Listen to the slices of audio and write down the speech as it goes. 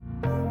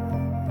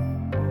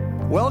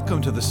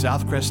Welcome to the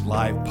Southcrest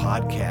Live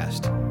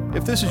podcast.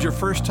 If this is your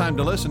first time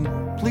to listen,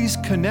 please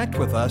connect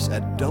with us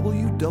at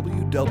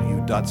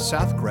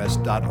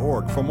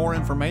www.southcrest.org for more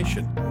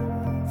information.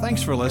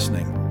 Thanks for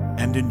listening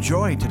and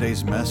enjoy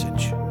today's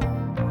message.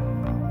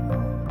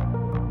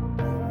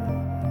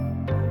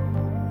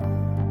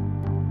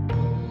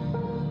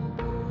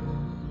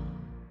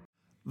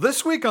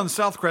 This week on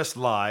Southcrest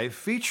Live,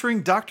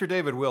 featuring Dr.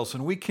 David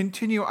Wilson, we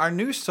continue our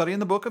new study in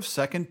the book of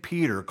 2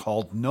 Peter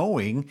called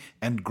Knowing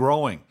and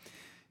Growing.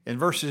 In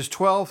verses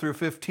 12 through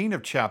 15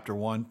 of chapter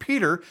 1,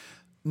 Peter,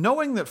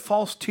 knowing that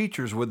false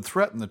teachers would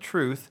threaten the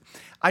truth,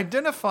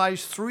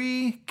 identifies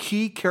three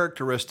key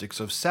characteristics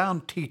of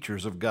sound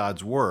teachers of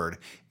God's Word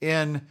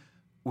in,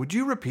 would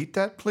you repeat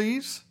that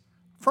please?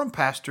 From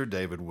Pastor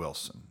David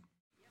Wilson.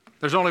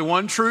 There's only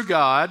one true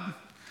God,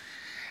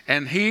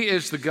 and He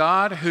is the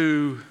God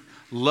who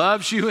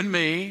loves you and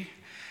me,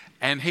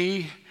 and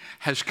He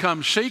has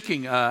come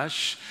seeking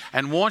us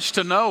and wants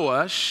to know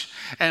us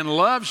and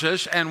loves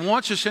us and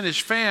wants us in His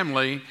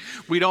family.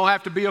 We don't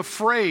have to be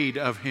afraid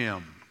of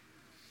Him.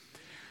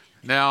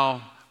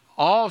 Now,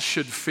 all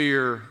should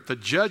fear the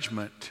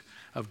judgment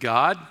of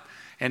God,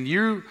 and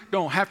you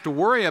don't have to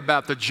worry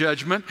about the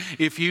judgment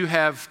if you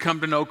have come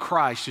to know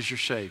Christ as your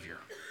Savior.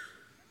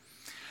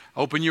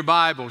 Open your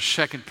Bibles,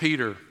 2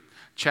 Peter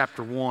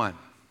chapter 1.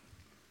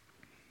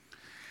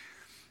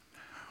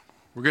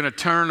 We're going to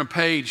turn a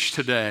page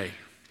today.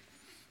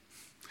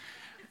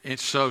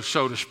 It's so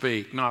to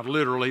speak, not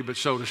literally, but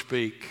so to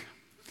speak.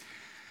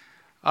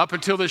 Up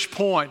until this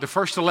point, the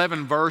first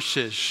 11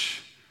 verses,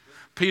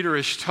 Peter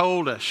has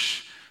told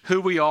us who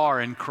we are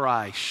in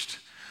Christ,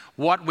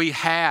 what we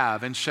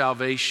have in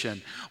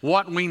salvation,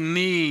 what we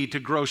need to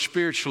grow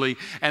spiritually,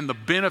 and the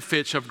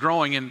benefits of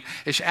growing. And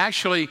it's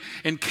actually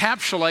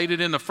encapsulated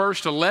in the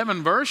first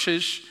 11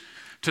 verses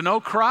to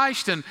know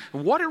Christ and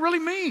what it really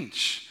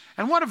means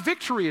and what a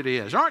victory it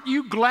is. Aren't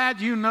you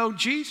glad you know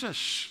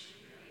Jesus?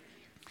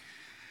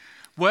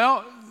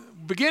 Well,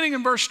 beginning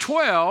in verse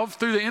 12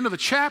 through the end of the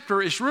chapter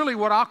is really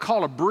what I'll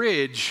call a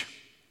bridge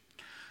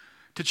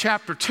to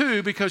chapter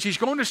 2, because he's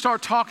going to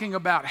start talking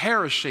about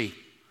heresy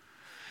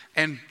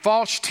and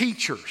false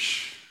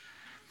teachers.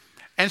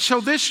 And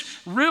so these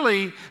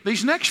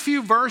next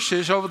few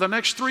verses over the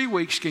next 3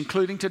 weeks,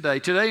 including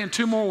today and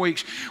 2 more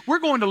weeks, we're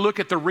going to look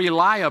at the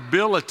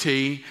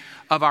reliability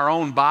of our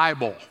own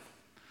Bible.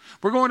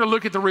 We're going to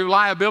look at the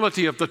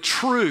reliability of the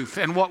truth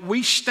and what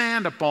we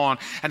stand upon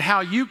and how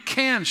you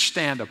can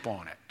stand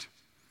upon it.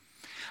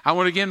 I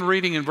want to begin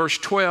reading in verse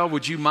 12.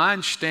 Would you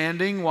mind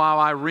standing while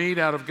I read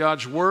out of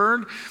God's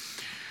Word?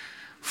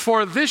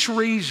 For this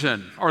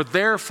reason, or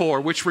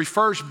therefore, which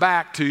refers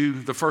back to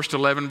the first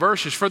 11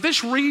 verses, for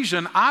this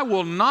reason I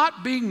will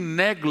not be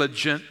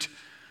negligent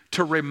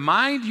to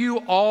remind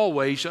you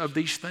always of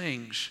these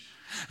things,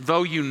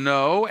 though you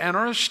know and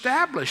are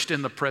established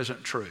in the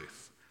present truth.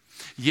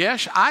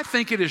 Yes, I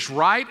think it is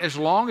right, as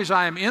long as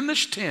I am in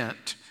this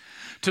tent,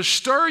 to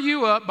stir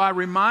you up by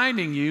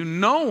reminding you,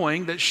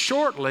 knowing that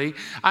shortly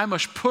I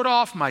must put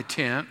off my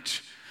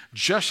tent,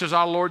 just as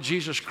our Lord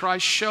Jesus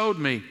Christ showed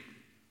me.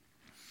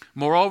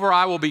 Moreover,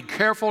 I will be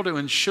careful to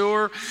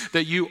ensure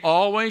that you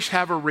always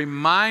have a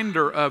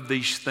reminder of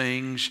these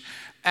things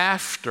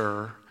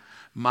after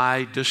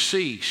my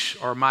decease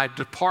or my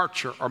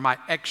departure or my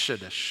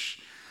exodus.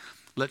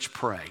 Let's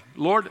pray.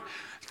 Lord,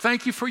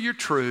 thank you for your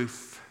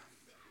truth.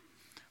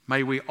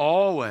 May we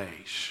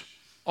always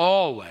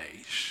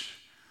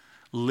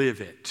live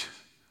it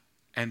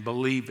and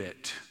believe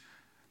it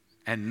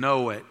and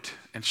know it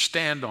and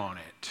stand on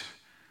it.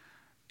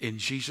 In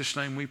Jesus'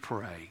 name we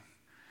pray.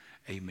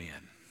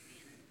 Amen.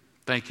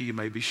 Thank you. You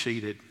may be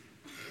seated.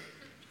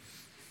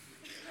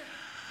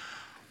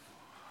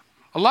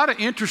 A lot of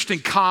interesting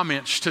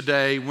comments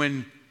today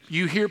when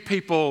you hear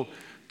people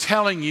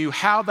telling you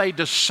how they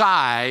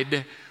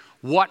decide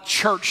what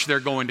church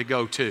they're going to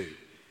go to.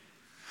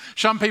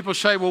 Some people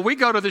say, well, we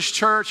go to this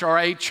church, or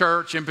a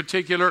church in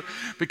particular,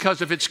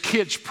 because of its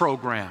kids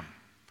program.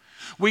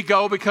 We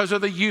go because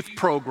of the youth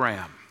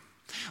program.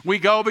 We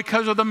go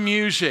because of the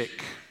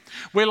music.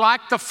 We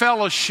like the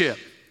fellowship.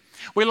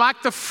 We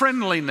like the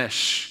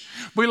friendliness.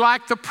 We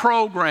like the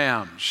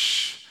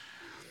programs.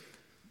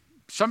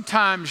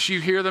 Sometimes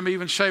you hear them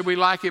even say we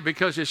like it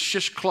because it's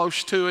just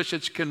close to us,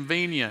 it's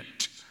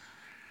convenient.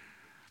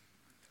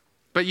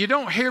 But you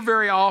don't hear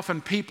very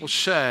often people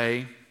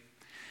say,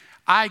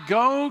 I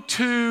go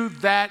to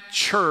that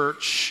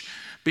church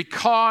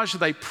because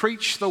they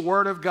preach the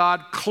Word of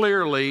God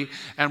clearly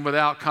and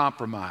without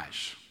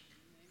compromise.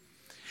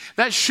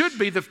 That should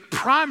be the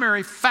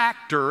primary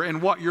factor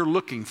in what you're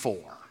looking for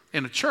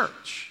in a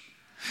church.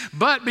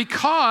 But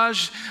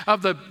because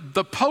of the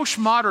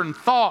postmodern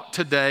thought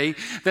today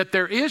that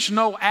there is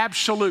no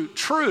absolute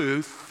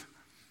truth,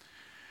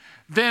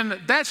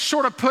 then that's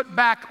sort of put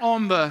back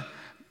on the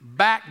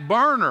back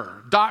burner.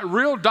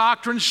 Real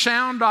doctrines,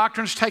 sound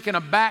doctrines, taking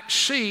a back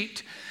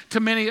seat to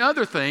many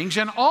other things.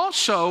 And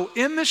also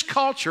in this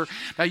culture,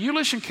 now you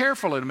listen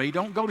carefully to me,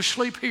 don't go to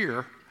sleep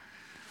here.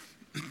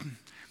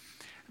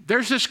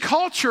 there's this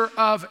culture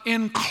of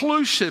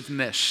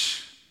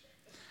inclusiveness.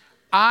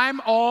 I'm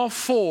all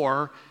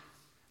for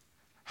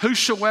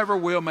whosoever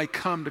will may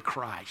come to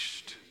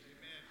Christ.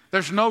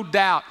 There's no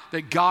doubt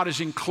that God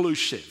is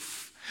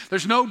inclusive.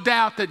 There's no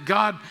doubt that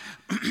God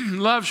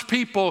loves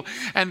people.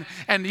 And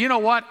you know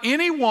what?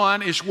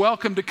 Anyone is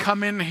welcome to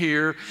come in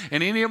here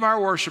in any of our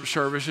worship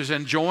services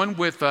and join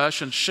with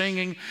us in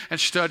singing and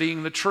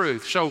studying the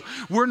truth. So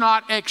we're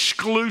not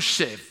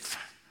exclusive.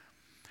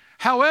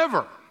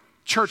 However,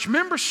 church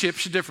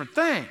membership's a different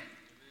thing.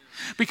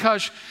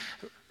 Because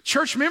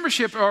church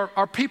membership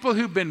are people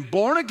who've been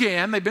born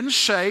again, they've been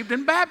saved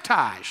and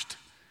baptized.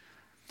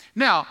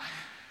 Now,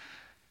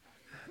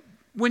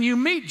 when you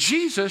meet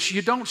Jesus,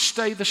 you don't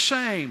stay the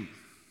same.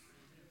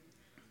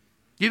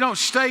 You don't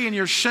stay in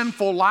your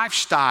sinful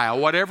lifestyle,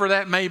 whatever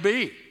that may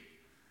be.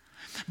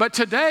 But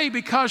today,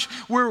 because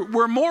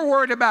we're more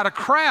worried about a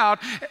crowd,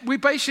 we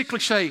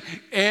basically say,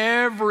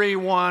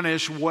 everyone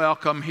is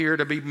welcome here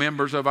to be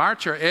members of our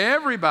church.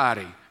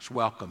 Everybody is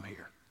welcome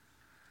here.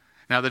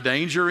 Now, the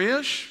danger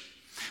is,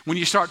 when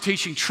you start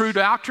teaching true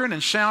doctrine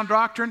and sound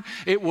doctrine,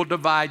 it will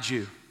divide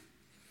you.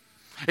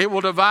 It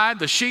will divide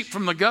the sheep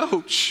from the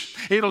goats.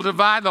 It'll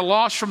divide the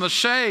lost from the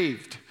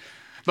saved.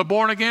 The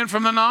born again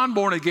from the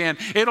non-born again.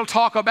 It'll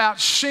talk about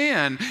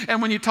sin.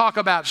 And when you talk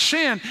about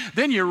sin,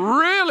 then you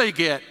really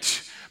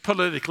get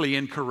politically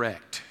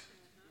incorrect.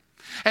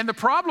 And the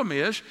problem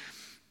is,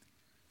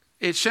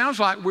 it sounds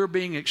like we're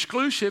being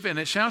exclusive and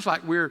it sounds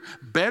like we're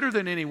better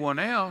than anyone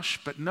else.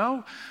 But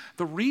no,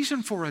 the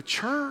reason for a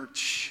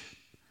church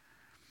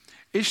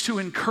is to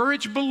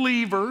encourage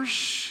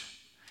believers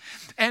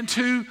and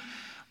to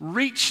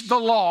reach the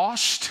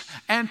lost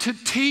and to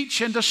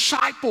teach and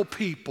disciple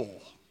people.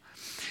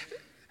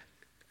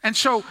 And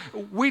so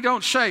we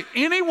don't say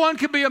anyone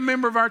can be a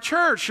member of our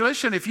church.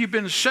 Listen, if you've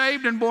been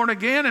saved and born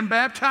again and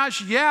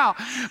baptized, yeah.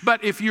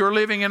 But if you're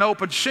living in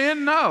open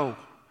sin, no.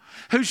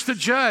 Who's the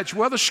judge?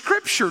 Well, the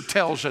Scripture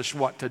tells us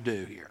what to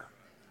do here.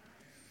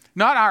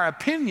 Not our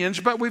opinions,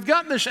 but we've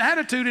gotten this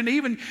attitude,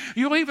 and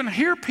you'll even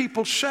hear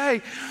people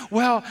say,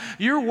 well,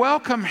 you're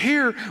welcome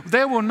here.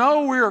 They will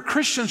know we are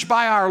Christians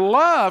by our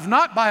love,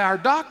 not by our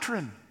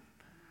doctrine.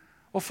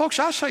 Well, folks,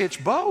 I say it's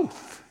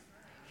both.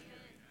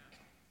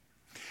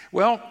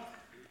 Well,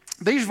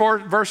 these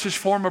verses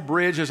form a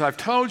bridge, as I've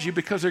told you,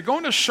 because they're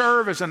going to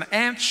serve as an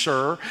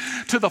answer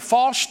to the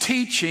false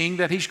teaching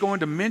that he's going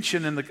to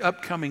mention in the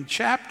upcoming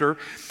chapter.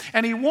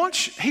 And he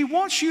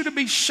wants you to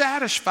be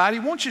satisfied.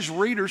 He wants his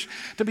readers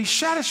to be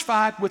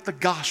satisfied with the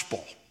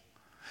gospel.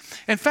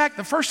 In fact,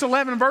 the first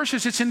 11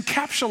 verses, it's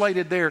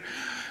encapsulated there.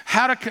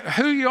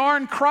 Who you are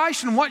in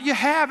Christ and what you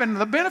have and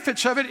the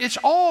benefits of it, it's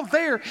all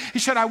there. He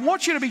said, I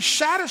want you to be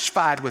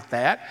satisfied with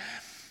that.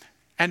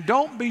 And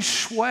don't be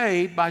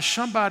swayed by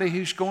somebody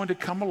who's going to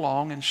come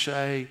along and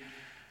say,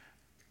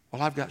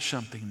 well, I've got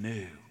something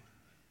new.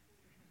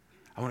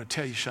 I want to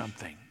tell you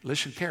something.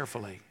 Listen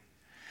carefully.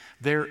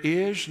 There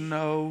is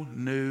no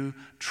new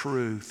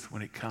truth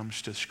when it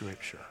comes to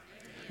Scripture.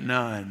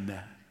 None.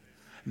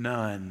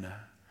 None.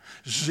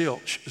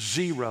 Zilch,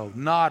 zero,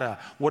 nada,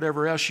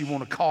 whatever else you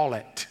want to call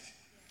it.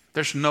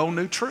 There's no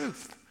new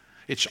truth.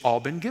 It's all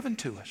been given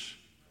to us.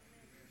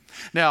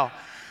 Now,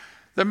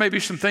 there may be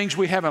some things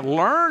we haven't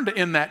learned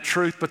in that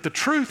truth, but the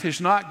truth is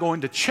not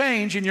going to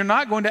change and you're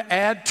not going to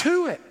add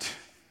to it.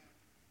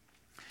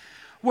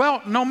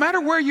 Well, no matter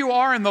where you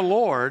are in the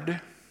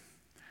Lord,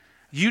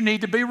 you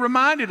need to be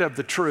reminded of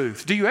the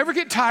truth. Do you ever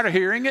get tired of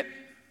hearing it?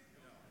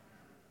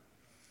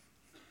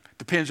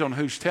 Depends on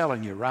who's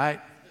telling you, right?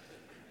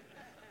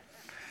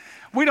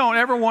 We don't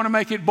ever want to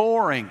make it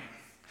boring.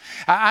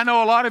 I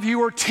know a lot of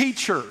you are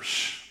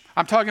teachers.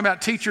 I'm talking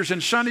about teachers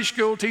in Sunday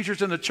school,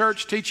 teachers in the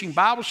church, teaching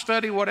Bible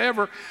study,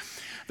 whatever.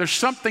 There's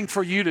something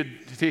for you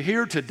to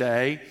hear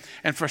today,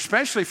 and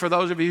especially for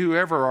those of you who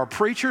ever are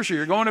preachers, or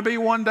you're going to be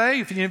one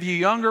day. If any of you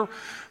younger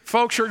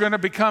folks are going to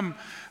become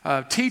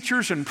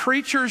teachers and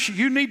preachers,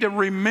 you need to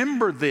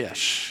remember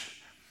this.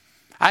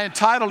 I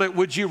entitled it,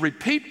 Would You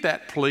Repeat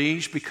That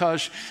Please?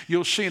 Because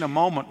you'll see in a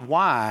moment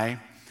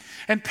why.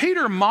 And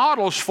Peter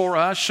models for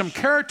us some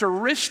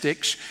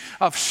characteristics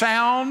of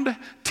sound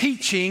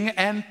teaching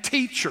and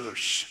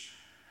teachers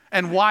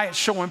and why it's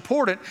so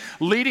important,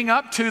 leading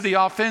up to the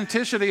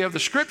authenticity of the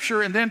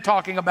Scripture and then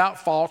talking about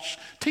false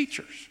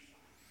teachers.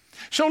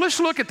 So let's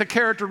look at the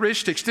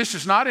characteristics. This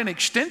is not an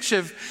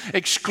extensive,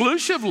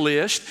 exclusive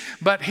list,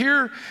 but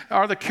here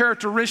are the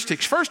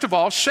characteristics. First of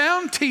all,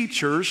 sound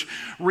teachers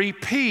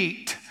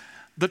repeat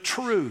the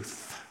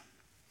truth.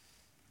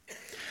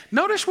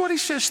 Notice what he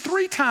says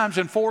 3 times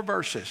in 4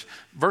 verses.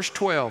 Verse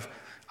 12,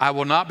 I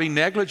will not be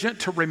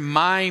negligent to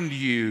remind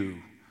you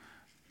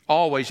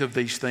always of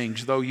these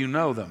things, though you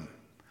know them.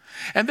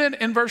 And then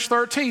in verse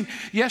 13,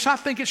 yes, I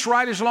think it's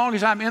right as long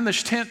as I'm in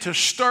this tent to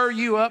stir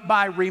you up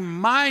by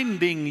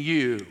reminding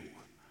you.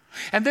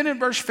 And then in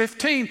verse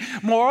 15,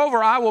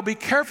 moreover, I will be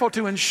careful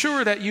to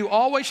ensure that you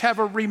always have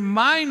a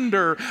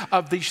reminder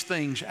of these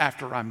things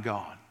after I'm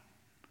gone.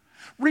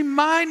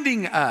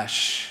 Reminding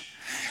us.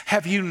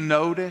 Have you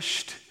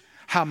noticed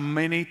how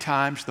many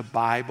times the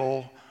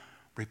Bible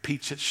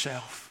repeats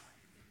itself.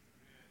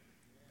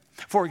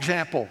 For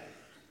example,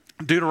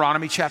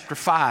 Deuteronomy chapter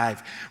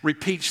 5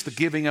 repeats the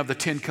giving of the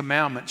Ten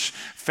Commandments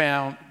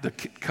found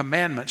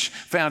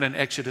in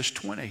Exodus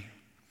 20.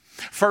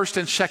 1st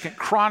and 2nd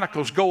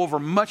Chronicles go over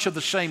much of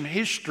the same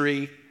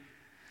history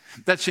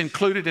that's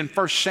included in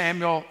 1st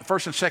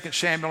and 2nd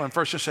Samuel and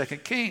 1st and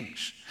 2nd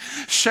Kings.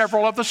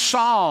 Several of the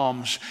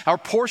Psalms, or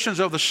portions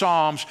of the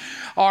Psalms,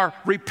 are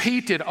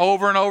repeated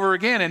over and over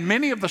again, and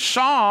many of the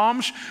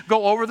Psalms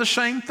go over the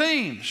same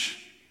themes.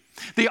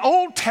 The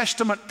Old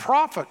Testament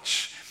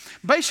prophets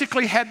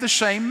basically had the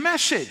same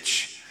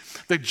message.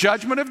 The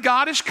judgment of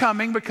God is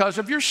coming because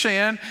of your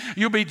sin.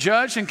 You'll be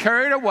judged and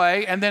carried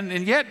away, and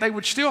yet they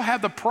would still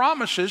have the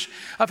promises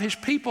of His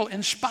people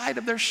in spite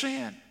of their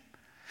sin.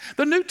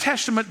 The New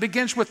Testament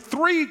begins with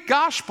 3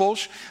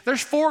 Gospels.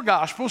 There's 4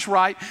 Gospels,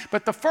 right?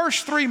 But the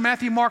first 3,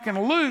 Matthew, Mark,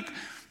 and Luke,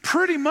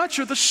 pretty much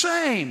are the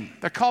same.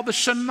 They're called the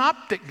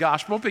Synoptic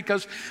Gospel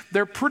because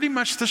they're pretty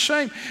much the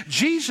same.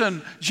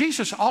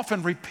 Jesus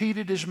often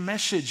repeated His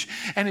message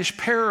and His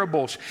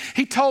parables.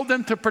 He told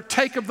them to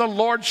partake of the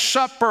Lord's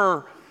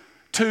Supper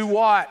to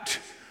what?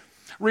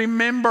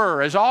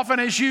 Remember, as often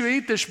as you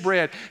eat this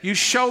bread, you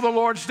show the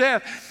Lord's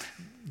death.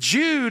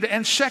 Jude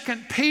and 2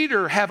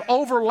 Peter have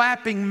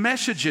overlapping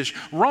messages.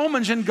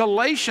 Romans and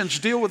Galatians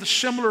deal with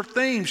similar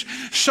themes.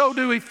 So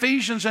do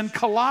Ephesians and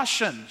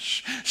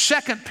Colossians.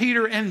 2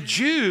 Peter and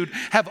Jude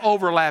have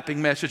overlapping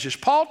messages.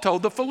 Paul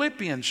told the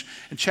Philippians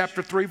in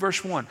chapter 3,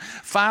 verse 1,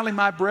 "Finally,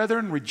 my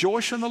brethren,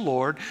 rejoice in the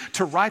Lord.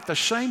 To write the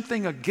same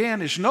thing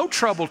again is no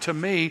trouble to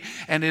me,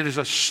 and it is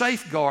a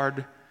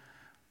safeguard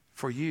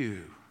for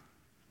you."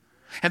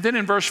 And then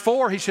in verse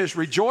 4, he says,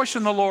 "Rejoice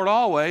in the Lord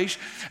always."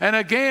 And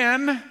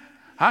again,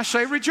 I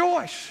say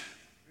rejoice.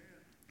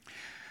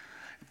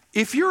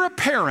 If you're a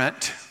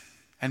parent,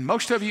 and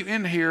most of you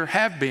in here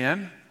have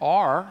been,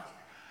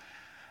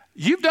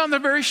 you've done the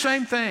very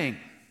same thing.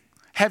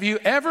 Have you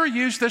ever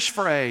used this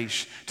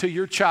phrase to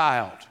your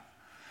child?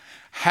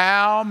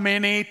 How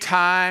many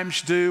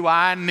times do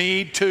I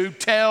need to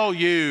tell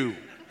you?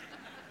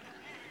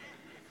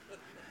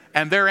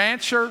 And their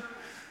answer,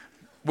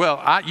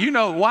 well, you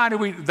know why do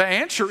we? The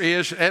answer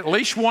is at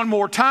least one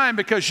more time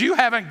because you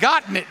haven't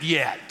gotten it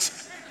yet.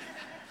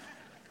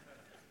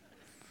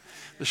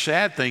 The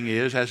sad thing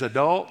is, as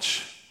adults,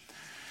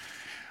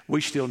 we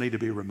still need to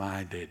be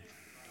reminded.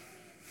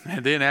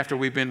 And then after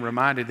we've been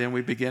reminded, then we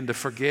begin to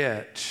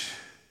forget.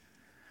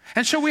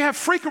 And so we have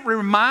frequent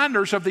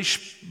reminders of these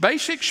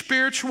basic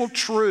spiritual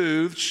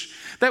truths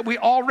that we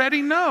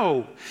already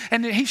know.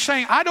 And he's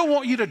saying, I don't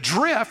want you to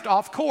drift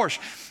off course.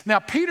 Now,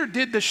 Peter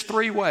did this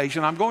 3 ways,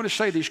 and I'm going to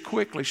say these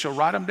quickly, so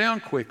write them down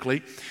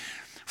quickly.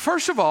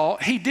 First of all,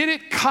 he did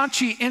it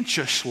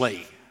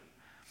conscientiously.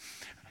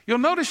 You'll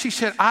notice he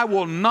said, I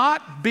will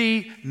not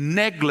be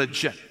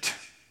negligent.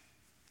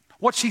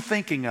 What's he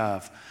thinking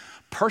of?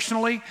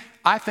 Personally,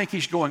 I think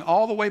he's going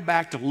all the way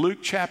back to Luke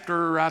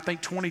chapter,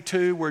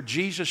 22, where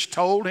Jesus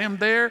told him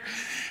there.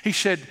 He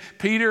said,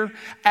 Peter,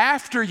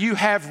 after you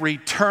have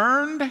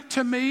returned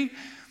to me.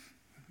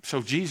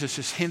 So Jesus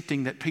is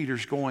hinting that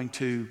Peter's going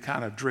to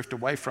kind of drift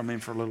away from him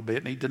for a little bit,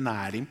 and he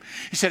denied him.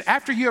 He said,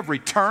 after you have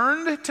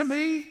returned to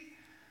me,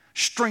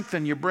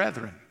 strengthen your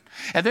brethren.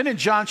 And then in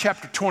John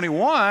chapter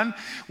 21,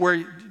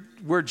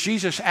 where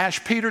Jesus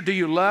asked Peter, do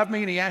you love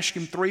me? And he asked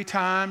him 3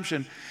 times.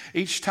 And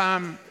each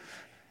time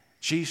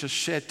Jesus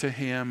said to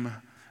him,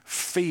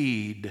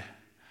 feed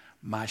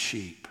my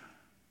sheep.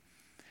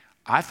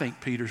 I think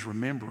Peter's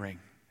remembering.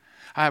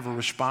 I have a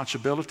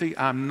responsibility.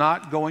 I'm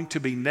not going to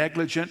be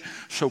negligent.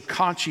 So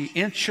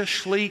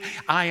conscientiously,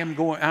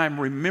 I'm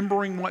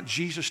remembering what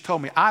Jesus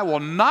told me. I will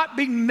not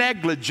be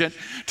negligent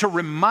to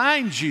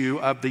remind you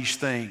of these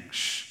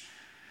things.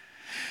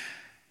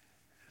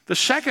 The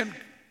second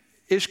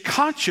is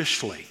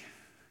consciously.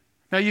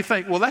 Now you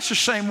think, well, that's the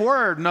same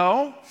word.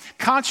 No.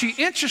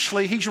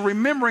 Conscientiously, he's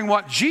remembering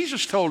what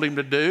Jesus told him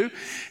to do.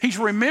 He's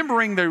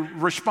remembering the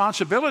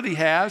responsibility he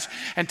has.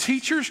 And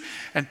teachers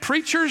and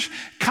preachers,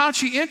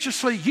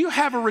 conscientiously, you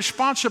have a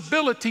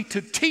responsibility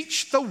to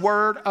teach the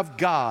Word of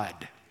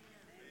God.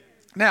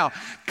 Now,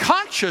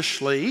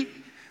 consciously,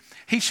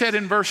 he said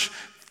in verse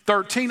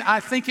 13,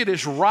 I think it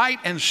is right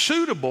and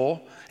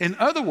suitable. In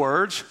other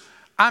words,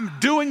 I'm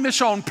doing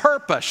this on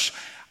purpose.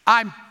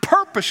 I'm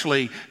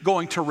purposely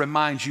going to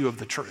remind you of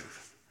the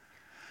truth.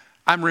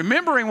 I'm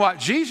remembering what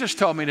Jesus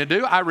told me to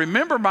do. I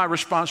remember my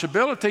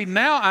responsibility.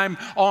 Now I'm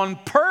on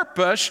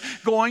purpose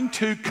going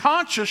to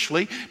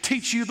consciously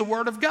teach you the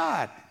Word of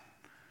God.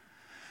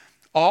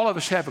 All of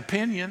us have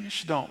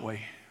opinions, don't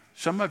we?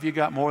 Some of you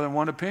got more than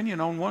one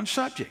opinion on one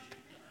subject.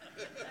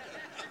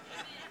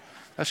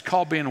 That's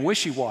called being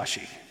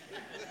wishy-washy.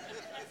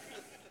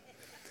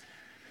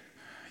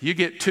 You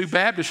get 2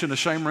 Baptists in the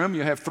same room,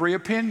 you have 3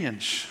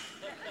 opinions.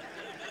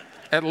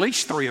 At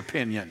least 3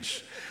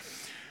 opinions.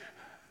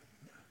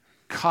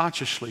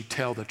 Consciously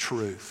tell the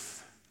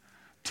truth.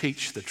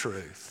 Teach the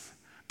truth.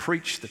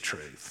 Preach the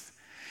truth.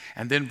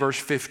 And then verse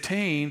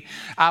 15,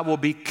 I will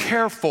be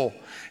careful.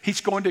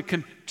 He's going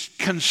to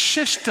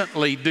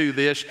consistently do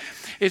this.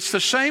 It's the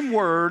same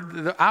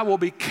word, I will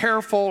be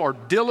careful or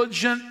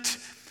diligent.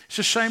 It's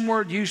the same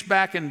word used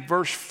back in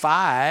verse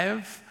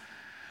 5.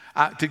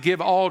 To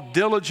give all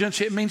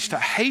diligence. It means to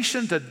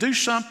hasten, to do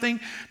something,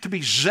 to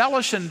be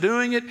zealous in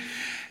doing it.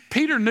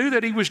 Peter knew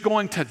that he was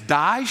going to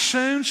die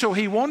soon, so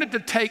he wanted to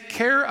take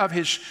care of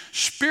his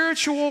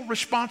spiritual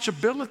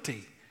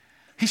responsibility.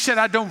 He said,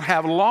 I don't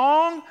have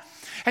long.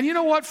 And you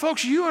know what,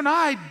 folks? You and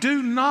I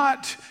do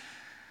not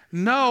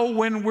know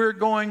when we're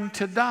going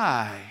to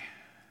die,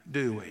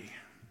 do we?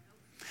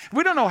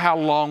 We don't know how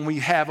long we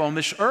have on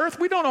this earth.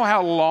 We don't know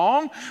how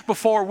long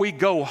before we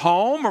go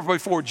home or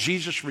before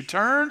Jesus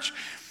returns.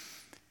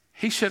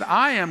 He said,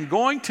 I am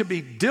going to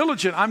be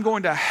diligent. I'm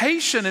going to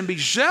hasten and be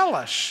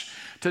zealous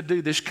to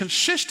do this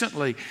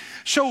consistently.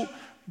 So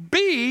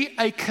be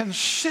a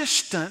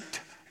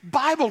consistent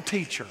Bible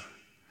teacher.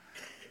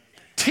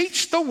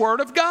 Teach the Word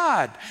of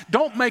God.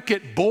 Don't make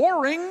it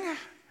boring,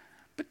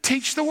 but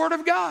teach the Word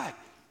of God.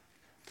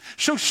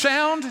 So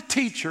sound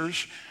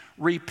teachers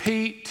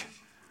repeat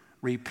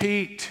the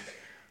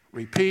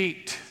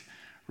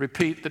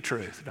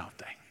truth, don't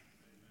they?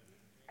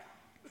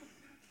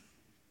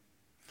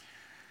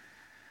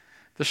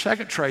 The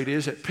second trait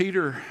is that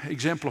Peter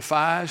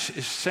exemplifies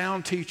is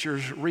sound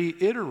teachers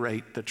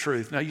reiterate the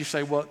truth. Now you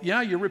say, well,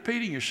 yeah, you're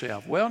repeating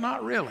yourself. Well,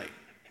 not really.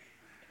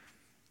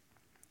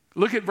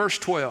 Look at verse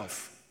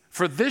 12.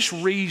 For this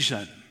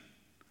reason,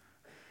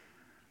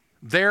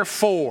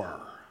 therefore,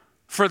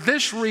 for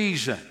this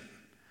reason.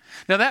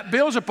 Now that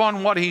builds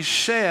upon what he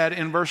said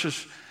in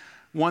verses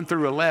 1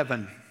 through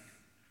 11.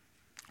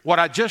 What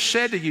I just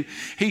said to you,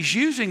 he's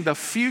using the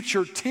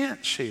future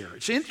tense here.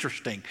 It's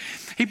interesting.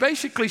 He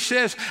basically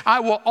says,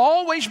 I will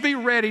always be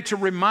ready to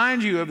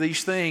remind you of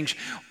these things.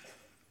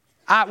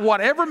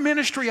 Whatever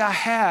ministry I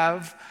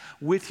have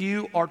with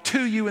you or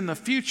to you in the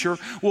future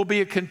will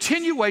be a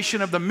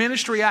continuation of the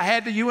ministry I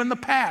had to you in the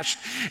past.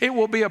 It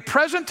will be a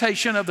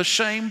presentation of the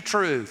same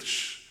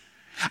truths.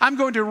 I'm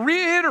going to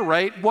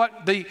reiterate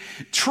what the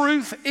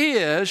truth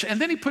is, and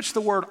then he puts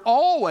the word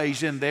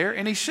always in there,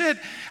 and he said,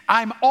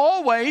 I'm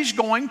always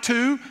going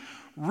to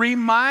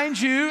remind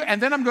you,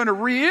 and then I'm going to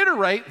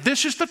reiterate,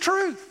 this is the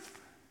truth.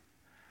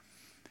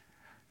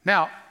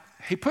 Now,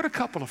 he put a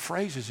couple of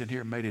phrases in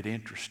here and made it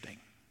interesting,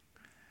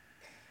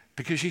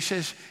 because he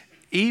says,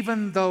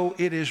 even though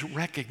it is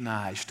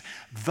recognized,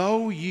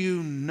 though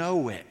you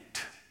know it.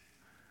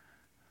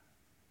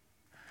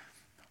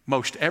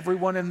 Most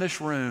everyone in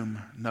this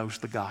room knows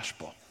the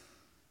gospel.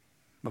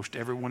 Most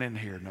everyone in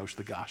here knows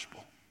the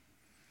gospel.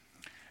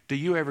 Do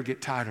you ever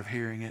get tired of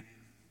hearing it?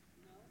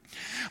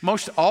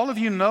 Most all of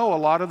you know a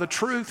lot of the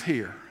truth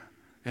here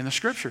in the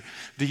scripture.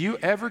 Do you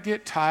ever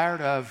get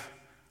tired of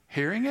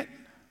hearing it?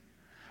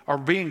 Or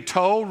being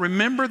told,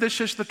 remember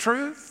this is the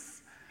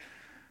truth?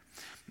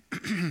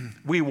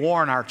 We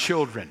warn our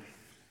children.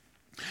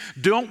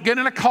 Don't get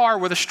in a car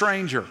with a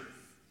stranger.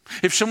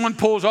 If someone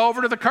pulls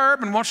over to the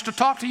curb and wants to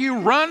talk to you,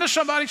 run to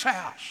somebody's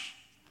house,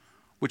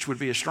 which would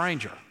be a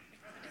stranger.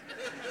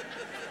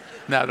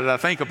 Now that I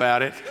think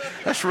about it,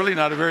 that's really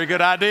not a very good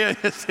idea,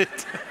 is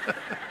it?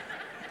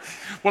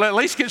 Well, at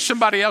least get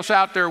somebody else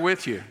out there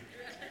with you.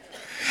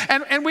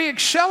 And we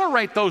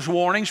accelerate those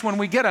warnings when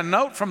we get a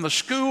note from the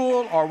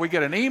school or we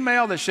get an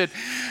email that said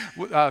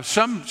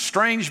some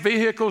strange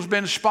vehicle's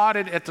been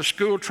spotted at the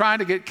school trying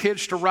to get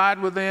kids to ride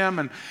with them.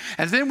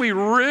 And then we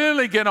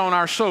really get on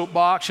our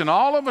soapbox and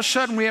all of a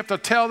sudden we have to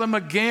tell them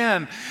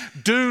again,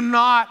 do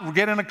not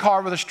get in a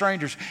car with the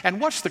strangers.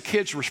 And what's the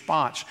kid's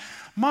response?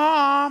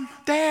 Mom,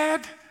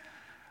 Dad,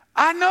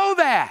 I know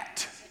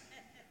that.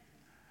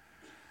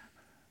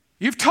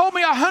 You've told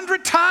me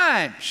 100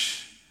 times.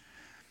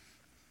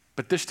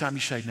 But this time you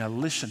say, now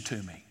listen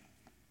to me.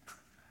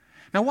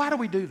 Now, why do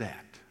we do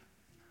that?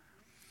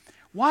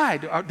 Why?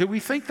 Do we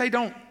think they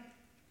don't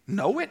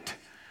know it?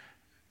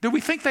 Do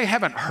we think they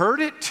haven't heard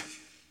it?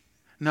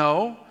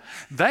 No,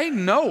 they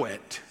know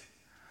it.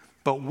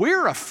 But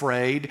we're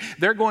afraid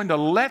they're going to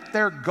let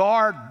their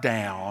guard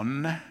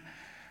down.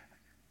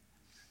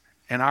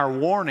 And our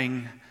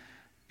warning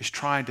is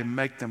trying to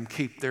make them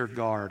keep their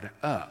guard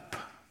up.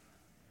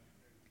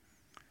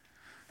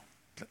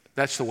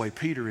 That's the way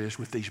Peter is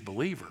with these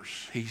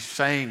believers. He's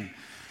saying,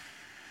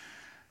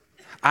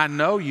 I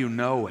know you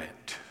know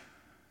it.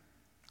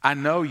 I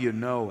know you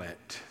know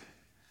it.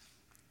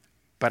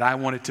 But I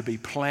want it to be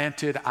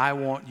planted. I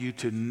want you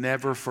to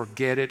never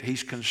forget it.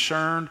 He's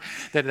concerned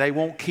that they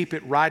won't keep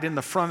it right in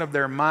the front of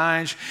their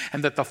minds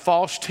and that the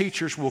false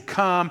teachers will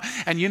come.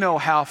 And you know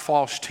how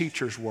false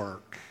teachers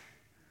work.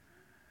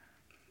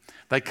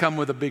 They come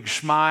with a big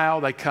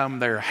smile. They come,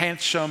 they're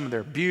handsome,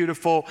 they're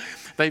beautiful.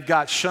 They've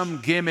got some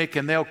gimmick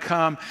and they'll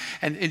come.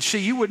 And see,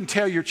 you wouldn't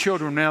tell your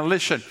children, now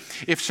listen,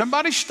 if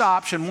somebody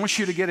stops and wants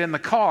you to get in the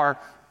car,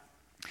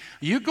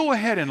 you go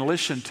ahead and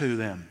listen to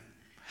them.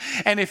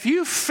 And if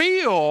you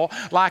feel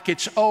like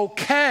it's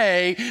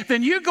okay,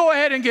 then you go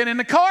ahead and get in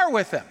the car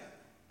with them.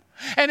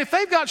 And if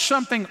they've got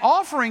something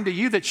offering to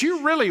you that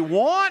you really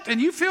want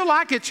and you feel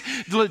like it's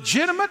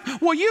legitimate,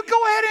 well, you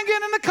go ahead and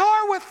get in the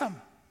car with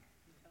them.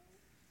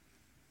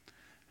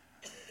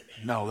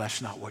 No,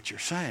 that's not what you're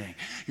saying.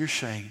 You're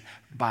saying,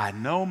 by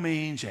no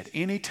means, at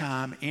any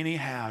time,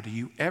 anyhow, do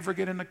you ever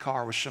get in the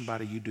car with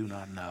somebody you do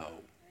not know.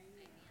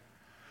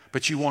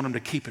 But you want them to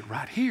keep it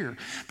right here,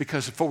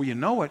 because before you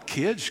know it,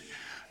 kids,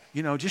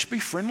 just be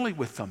friendly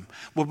with them.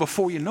 Well,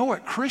 before you know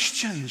it,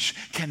 Christians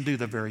can do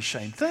the very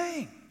same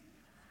thing.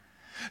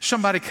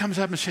 Somebody comes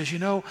up and says,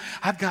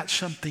 I've got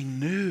something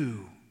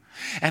new.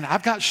 And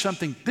I've got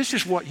something, this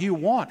is what you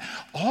want.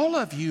 All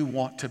of you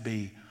want to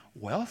be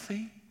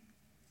wealthy.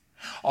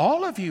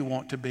 All of you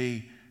want to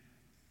be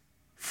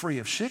free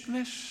of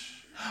sickness.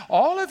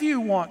 All of you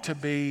want to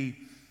be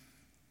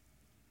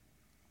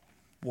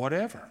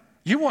whatever.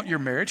 You want your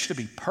marriage to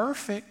be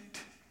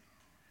perfect.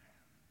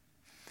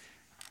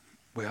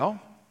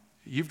 Well,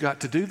 you've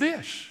got to do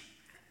this.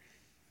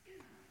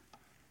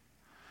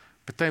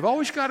 But they've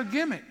always got a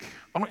gimmick.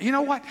 Oh, you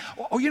know what?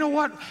 Oh, you know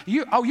what?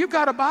 You've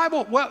got a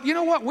Bible? Well, you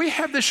know what? We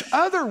have this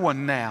other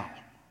one now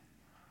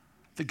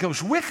that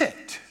goes with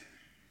it.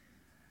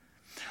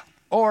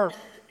 Or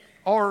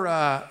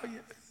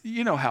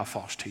you know how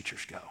false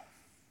teachers go.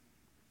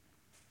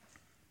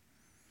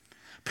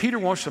 Peter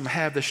wants them to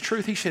have this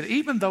truth. He said,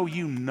 even though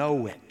you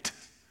know it.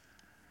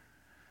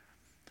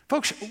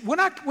 Folks, when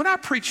I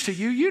preach to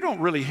you, you don't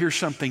really hear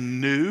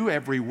something new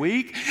every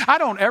week. I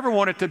don't ever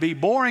want it to be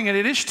boring, and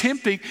it is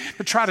tempting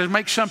to try to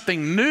make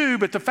something new,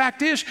 but the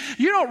fact is,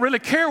 you don't really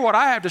care what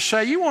I have to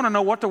say. You want to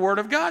know what the Word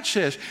of God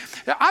says.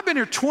 I've been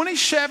here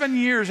 27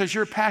 years as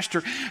your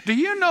pastor. Do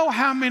you know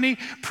how many,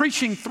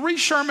 preaching 3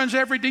 sermons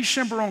every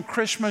December on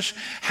Christmas,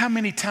 how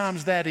many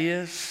times that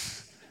is?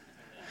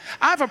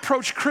 I've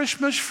approached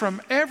Christmas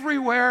from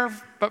everywhere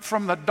but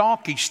from the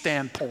donkey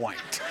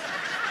standpoint.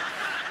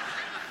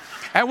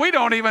 And we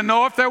don't even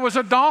know if there was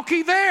a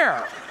donkey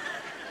there.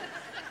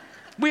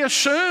 We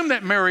assume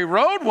that Mary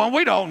rode one.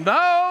 We don't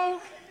know.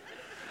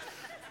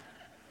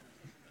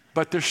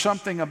 But there's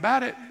something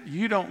about it.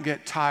 You don't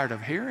get tired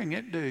of hearing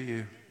it, do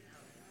you?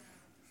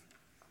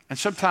 And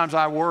sometimes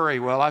I worry,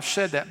 well, I've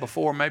said that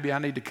before. Maybe I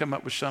need to come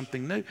up with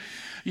something new.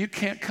 You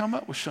can't come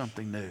up with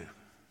something new.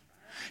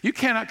 You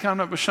cannot come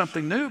up with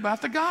something new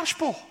about the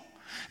gospel.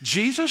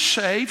 Jesus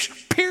saves,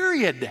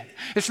 period.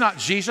 It's not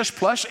Jesus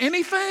plus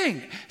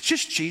anything. It's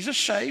just Jesus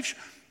saves,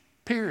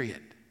 period.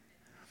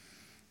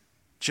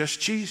 Just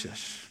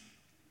Jesus.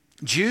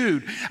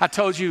 Jude, I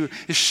told you,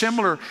 is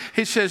similar.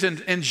 He says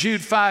in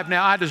Jude 5,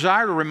 now I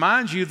desire to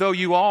remind you, though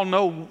you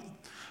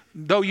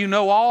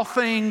know all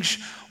things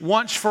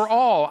once for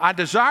all. I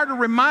desire to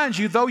remind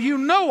you, though you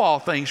know all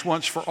things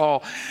once for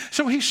all.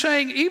 So he's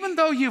saying, even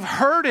though you've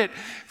heard it,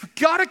 you've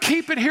got to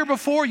keep it here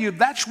before you.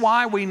 That's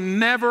why we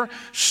never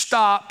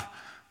stop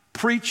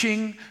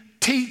preaching,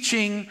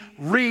 teaching,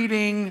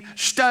 reading,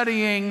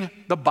 studying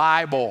the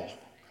Bible.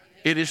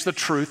 It is the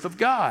truth of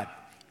God.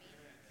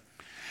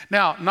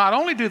 Now, not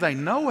only do they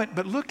know it,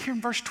 but look here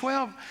in verse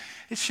 12.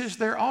 It says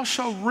they're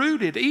also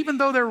rooted. Even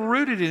though they're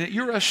rooted in it,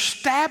 you're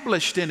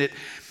established in it.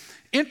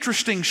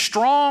 Interesting,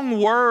 strong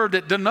word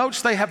that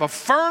denotes they have a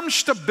firm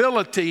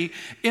stability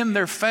in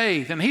their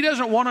faith. And he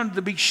doesn't want them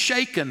to be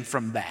shaken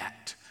from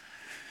that.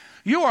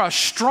 You are a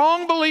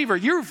strong believer.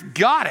 You've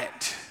got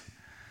it.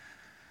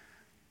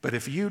 But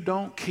if you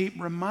don't keep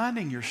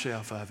reminding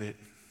yourself of it,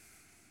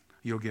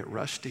 you'll get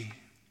rusty.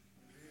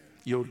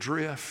 You'll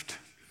drift.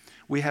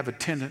 We have a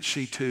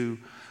tendency to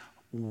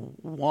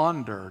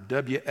wander,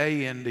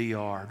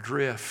 W-A-N-D-R,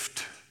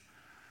 drift.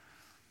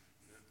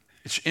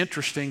 It's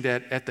interesting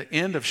that at the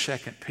end of 2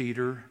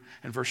 Peter,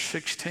 in verse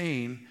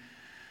 16,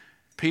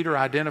 Peter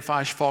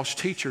identifies false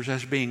teachers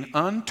as being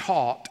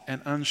untaught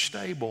and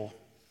unstable.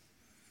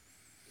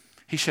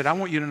 He said, I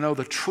want you to know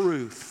the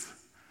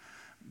truth.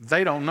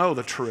 They don't know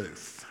the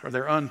truth, or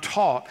they're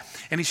untaught.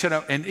 And he said,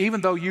 and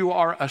even though you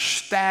are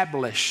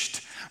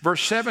established,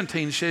 verse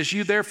 17 says,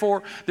 you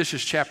therefore, this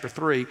is chapter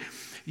 3,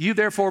 you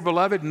therefore,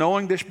 beloved,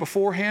 knowing this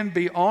beforehand,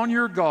 be on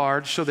your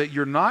guard so that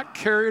you're not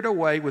carried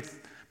away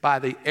by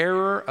the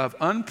error of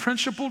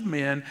unprincipled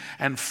men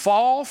and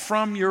fall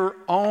from your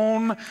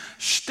own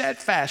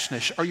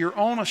steadfastness or your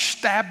own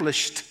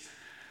established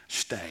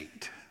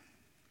state.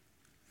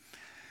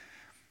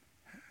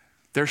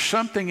 There's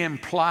something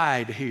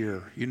implied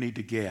here you need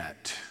to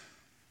get.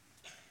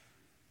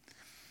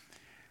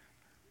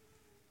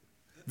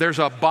 There's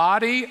a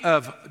body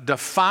of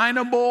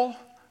definable,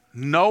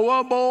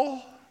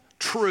 knowable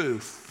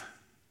truth,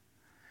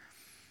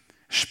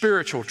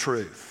 spiritual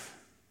truth,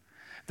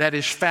 that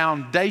is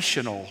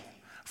foundational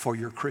for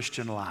your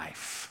Christian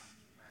life.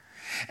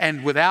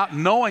 And without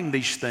knowing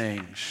these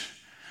things,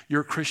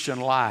 your Christian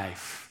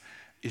life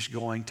is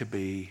going to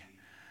be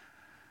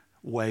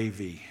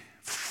wavy,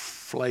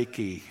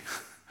 flaky,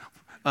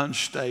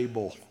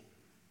 unstable.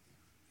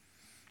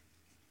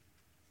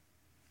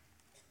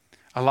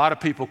 A lot of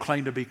people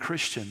claim to be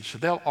Christians.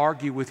 They'll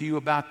argue with you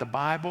about the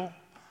Bible,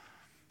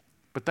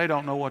 but they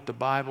don't know what the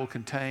Bible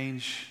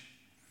contains.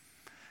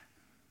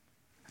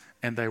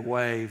 and they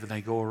wave and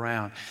they go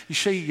around. You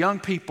see, young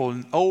people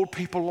and old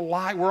people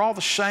alike, we're all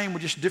the same. We're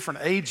just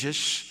different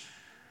ages.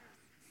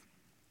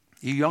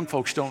 You young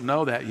folks don't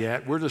know that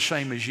yet. We're the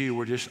same as you.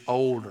 We're just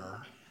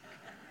older.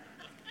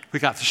 We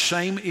got the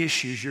same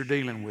issues you're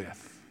dealing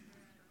with.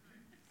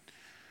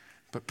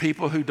 But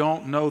people who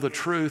don't know the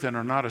truth and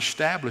are not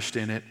established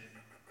in it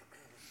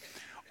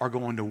are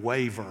going to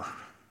waver.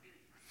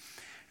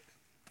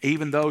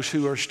 Even those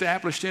who are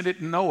established in it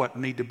and know it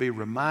need to be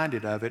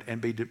reminded of it and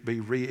be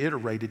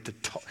reiterated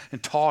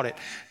and taught it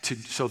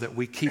so that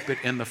we keep it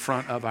in the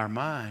front of our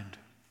mind.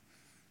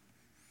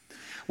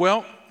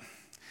 Well,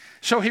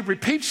 so he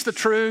repeats the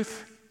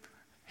truth.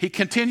 He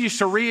continues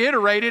to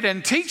reiterate it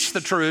and teach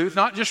the truth,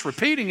 not just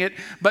repeating it,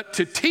 but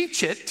to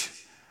teach it.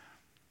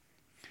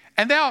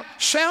 And now,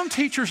 sound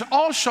teachers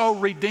also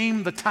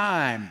redeem the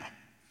time.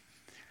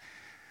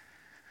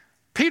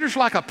 Peter's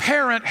like a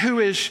parent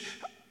who's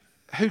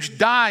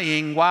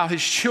dying while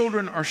his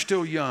children are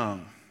still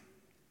young.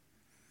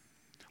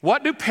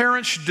 What do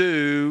parents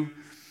do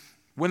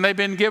when they've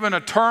been given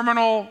a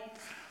terminal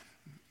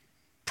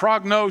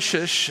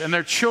prognosis and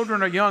their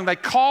children are young? They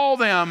call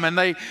them and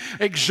they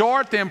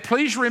exhort them,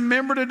 please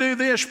remember to do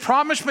this.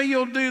 Promise me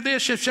you'll do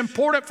this. It's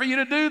important for you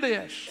to do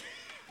this.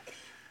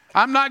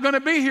 I'm not going to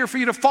be here for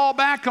you to fall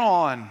back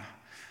on.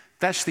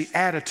 That's the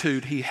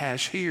attitude he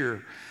has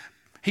here.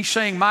 He's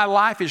saying, my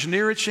life is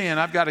near its end.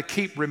 I've got to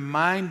keep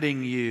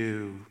reminding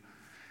you.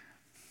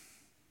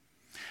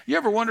 You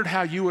ever wondered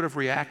how you would have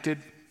reacted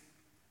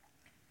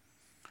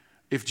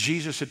if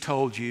Jesus had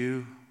told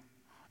you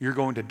you're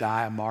going to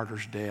die a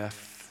martyr's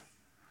death?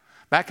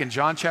 Back in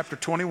John chapter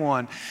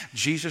 21,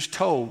 Jesus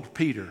told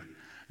Peter,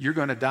 you're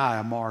going to die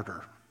a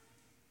martyr.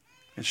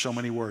 In so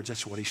many words,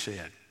 that's what he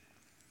said.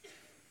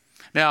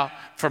 Now,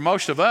 for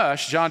most of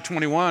us, John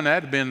 21,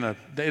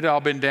 it'd all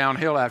been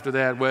downhill after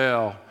that.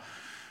 Well,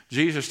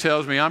 Jesus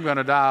tells me I'm going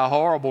to die a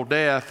horrible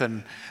death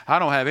and I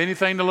don't have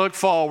anything to look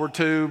forward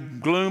to.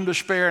 Gloom,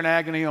 despair, and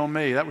agony on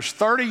me. That was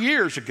 30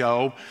 years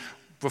ago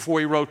before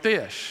he wrote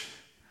this.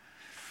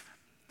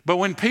 But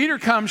when Peter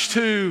comes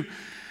to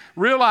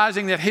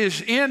realizing that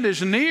his end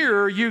is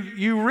near,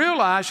 you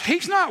realize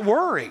he's not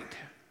worried.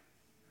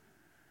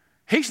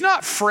 He's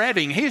not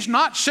fretting. He's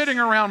not sitting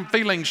around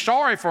feeling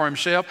sorry for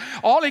himself.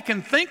 All he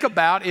can think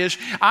about is,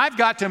 I've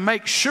got to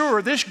make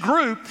sure this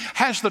group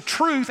has the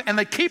truth and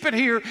they keep it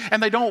here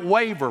and they don't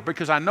waver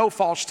because I know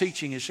false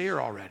teaching is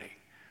here already.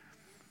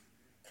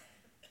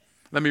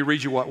 Let me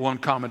read you what one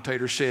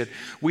commentator said.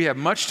 We have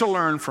much to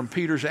learn from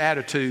Peter's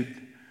attitude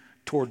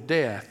toward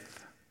death.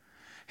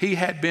 He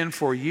had been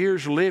for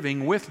years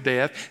living with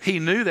death. He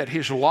knew that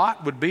his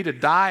lot would be to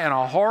die in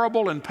a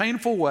horrible and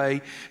painful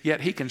way,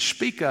 yet he can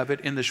speak of it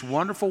in this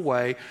wonderful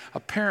way,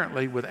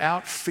 apparently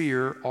without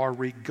fear or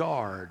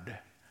regard.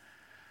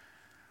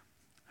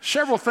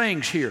 Several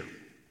things here.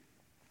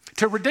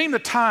 To redeem the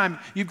time,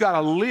 you've got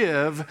to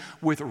live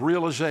with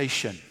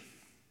realization.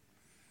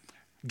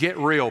 Get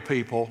real,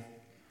 people.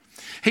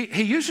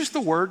 He uses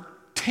the word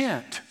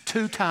tent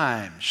 2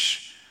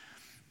 times.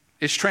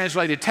 It's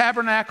translated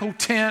tabernacle,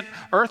 tent,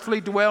 earthly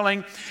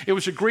dwelling. It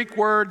was a Greek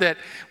word that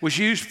was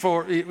used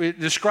it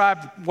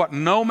described what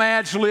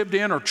nomads lived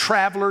in or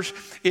travelers.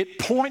 It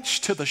points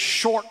to the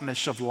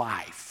shortness of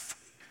life.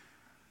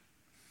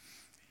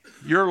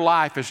 Your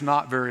life is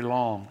not very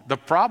long. The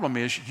problem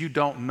is you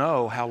don't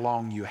know how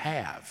long you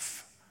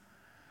have.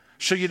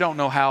 So you don't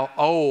know how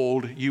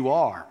old you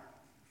are.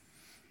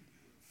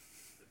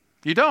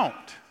 You don't.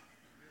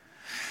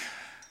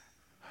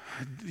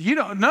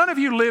 None of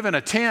you live in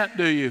a tent,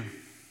 do you?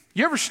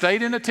 You ever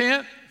stayed in a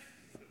tent?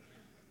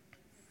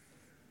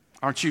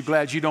 Aren't you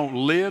glad you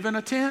don't live in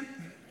a tent?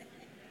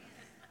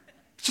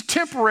 It's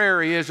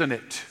temporary, isn't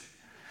it?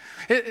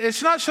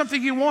 It's not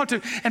something you want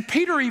to. And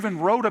Peter even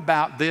wrote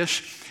about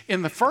this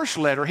in the first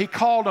letter. He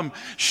called them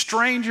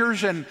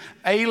strangers and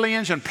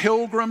aliens and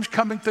pilgrims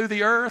coming through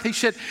the earth. He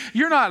said,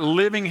 you're not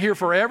living here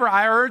forever.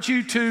 I urge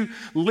you to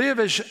live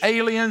as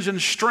aliens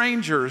and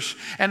strangers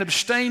and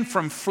abstain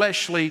from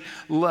fleshly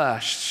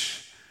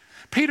lusts.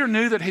 Peter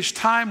knew that his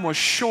time was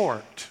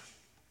short.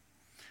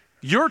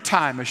 Your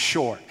time is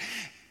short.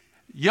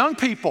 Young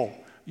people,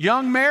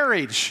 young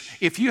marrieds,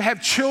 if you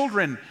have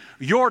children,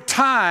 your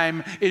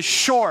time is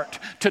short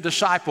to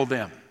disciple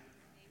them.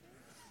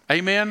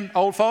 Amen,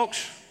 old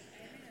folks?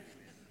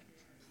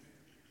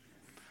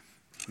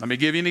 Let me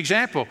give you an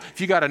example.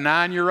 If you got a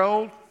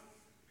 9-year-old,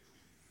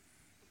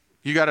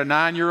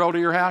 at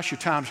your house, your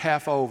time's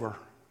half over.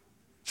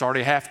 It's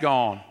already half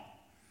gone.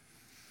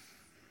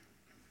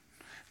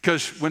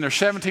 Because when they're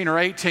 17 or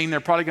 18,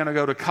 they're probably going to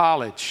go to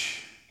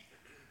college.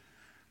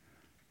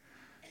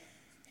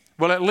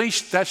 Well, at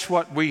least that's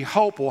what we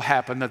hope will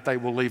happen, that they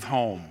will leave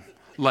home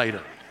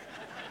later.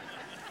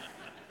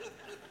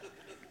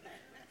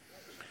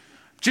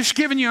 Just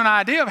giving you an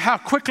idea of how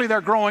quickly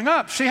they're growing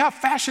up. See how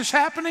fast it's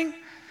happening?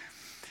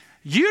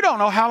 You don't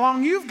know how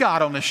long you've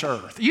got on this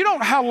earth. You don't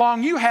know how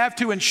long you have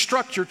to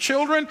instruct your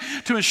children,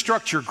 to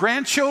instruct your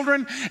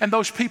grandchildren, and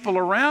those people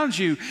around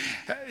you.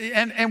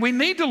 And we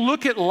need to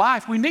look at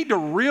life. We need to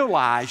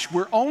realize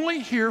we're only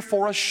here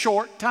for a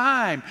short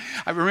time.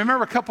 I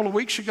remember a couple of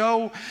weeks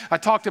ago, I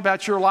talked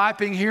about your life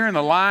being here and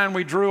the line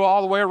we drew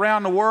all the way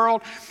around the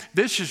world.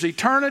 This is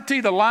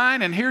eternity, the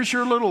line, and here's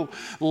your little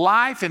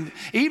life. And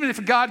even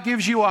if God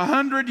gives you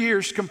 100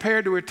 years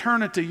compared to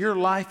eternity, your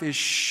life is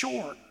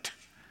short.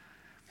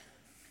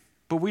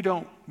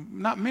 But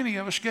not many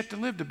of us get to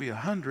live to be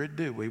 100,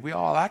 do we? We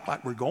all act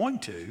like we're going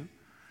to.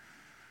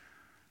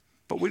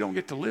 But we don't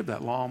get to live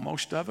that long,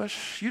 most of us.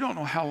 You don't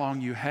know how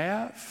long you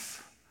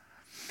have.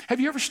 Have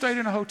you ever stayed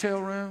in a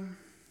hotel room?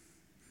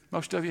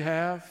 Most of you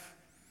have.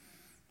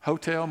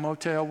 Hotel,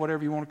 motel,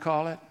 whatever you want to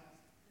call it.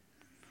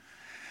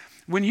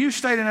 When you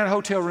stayed in that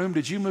hotel room,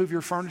 did you move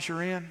your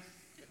furniture in?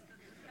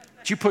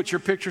 Did you put your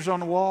pictures on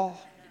the wall?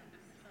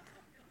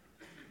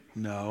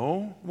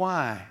 No.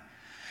 Why?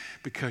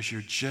 Because you're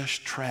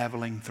just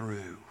traveling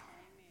through.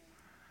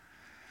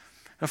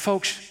 Now,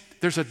 folks,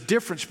 there's a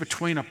difference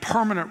between a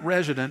permanent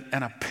resident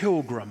and a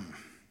pilgrim.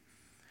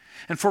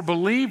 And for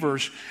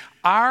believers,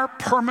 our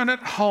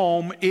permanent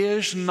home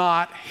is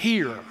not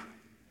here.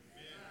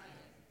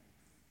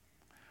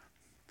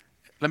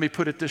 Let me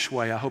put it this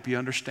way. I hope you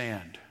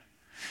understand.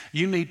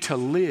 You need to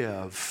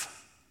live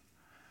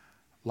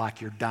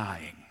like you're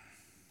dying.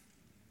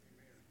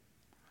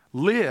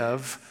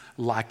 Live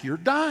like you're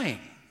dying.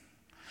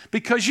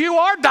 Because you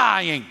are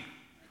dying.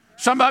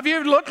 Some of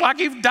you look like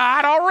you've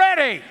died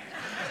already.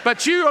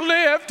 But you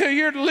live till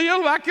you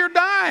live like you're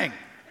dying.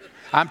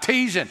 I'm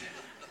teasing.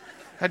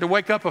 Had to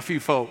wake up a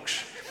few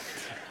folks.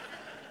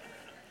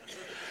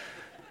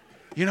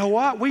 You know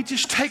what? We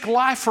just take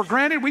life for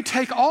granted. We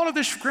take all of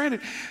this for granted.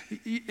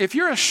 If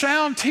you're a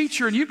sound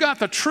teacher and you've got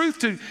the truth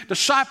to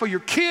disciple your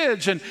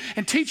kids and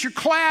teach your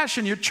class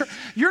and your church,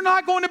 you're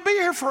not going to be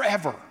here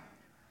forever.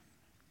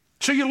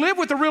 So you live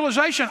with the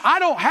realization, I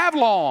don't have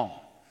long.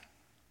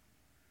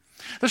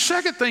 The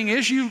second thing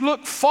is you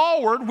look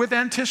forward with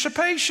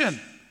anticipation.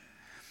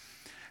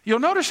 You'll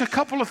notice a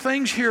couple of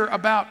things here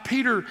about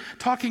Peter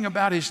talking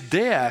about his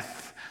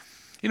death.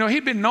 You know,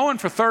 he'd been knowing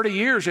for 30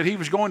 years that he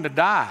was going to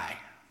die.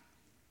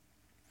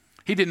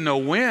 He didn't know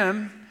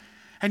when,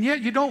 and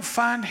yet you don't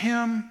find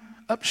him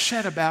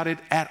upset about it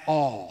at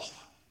all.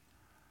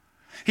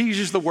 He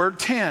uses the word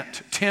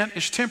tent. Tent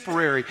is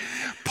temporary.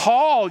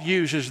 Paul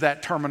uses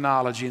that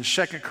terminology in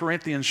 2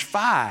 Corinthians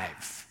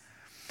 5.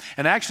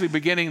 And actually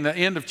beginning the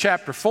end of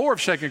chapter 4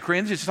 of 2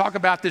 Corinthians, talk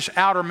about this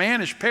outer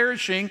man is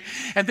perishing.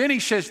 And then he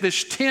says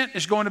this tent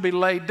is going to be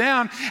laid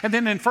down. And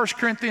then in 1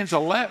 Corinthians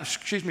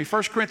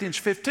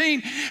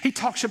 15, he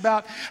talks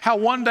about how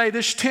one day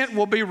this tent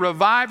will be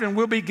revived and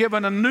we'll be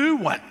given a new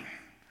one.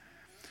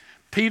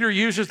 Peter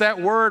uses that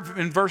word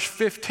in verse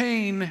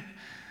 15,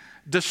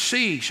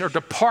 decease or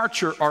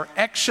departure or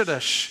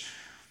exodus.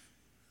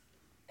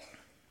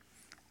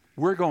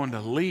 We're going to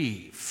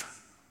leave.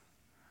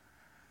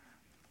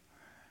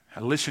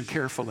 Now listen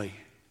carefully.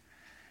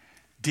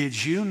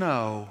 Did you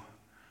know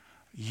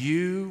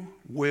you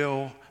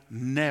will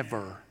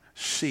never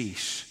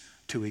cease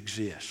to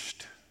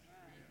exist?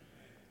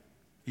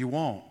 You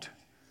won't.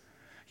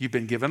 You've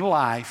been given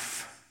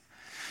life.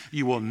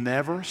 You will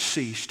never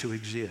cease to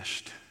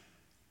exist.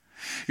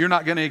 You're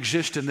not going to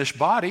exist in this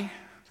body.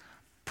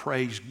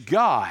 Praise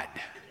God.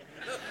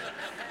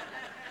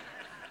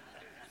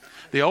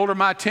 The older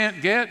my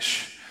tent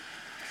gets,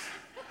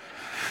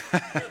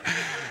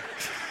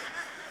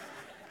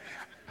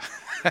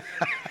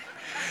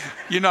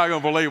 you're not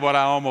going to believe what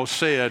I almost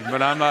said,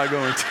 but I'm not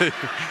going to.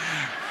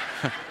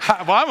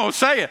 Well, I'm going to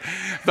say it.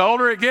 The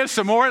older it gets,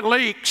 the more it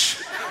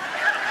leaks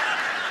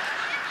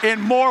in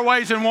more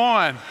ways than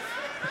one.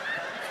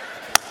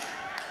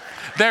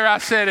 There, I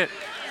said it.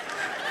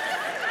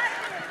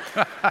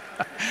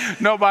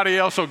 Nobody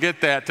else will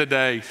get that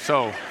today.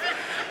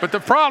 But the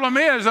problem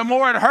is, the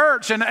more it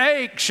hurts and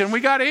aches, and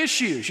we got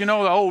issues. You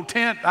know, the old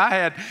tent I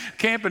had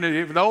camping,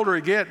 the older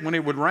it get, when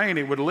it would rain,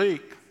 it would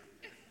leak.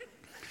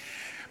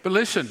 But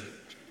listen,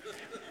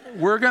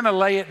 we're going to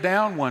lay it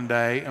down one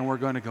day and we're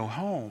going to go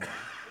home.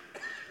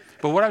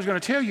 But what I was going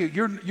to tell you,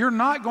 you're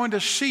not going to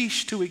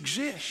cease to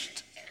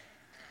exist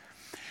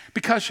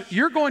because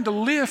you're going to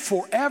live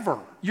forever.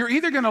 You're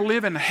either going to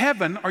live in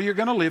heaven or you're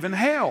going to live in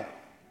hell.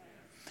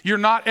 You're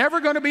not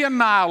ever going to be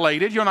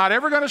annihilated. You're not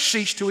ever going to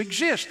cease to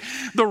exist.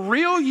 The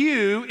real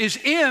you is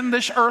in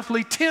this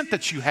earthly tent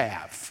that you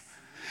have.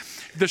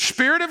 The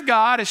Spirit of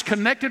God is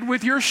connected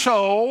with your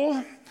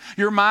soul,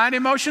 your mind,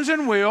 emotions,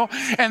 and will,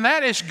 and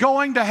that is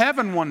going to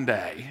heaven one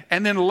day.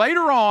 And then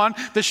later on,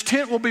 this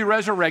tent will be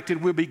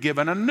resurrected. We'll be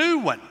given a new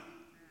one.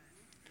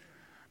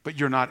 But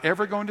you're not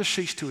ever going to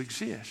cease to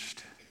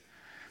exist.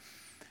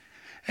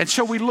 And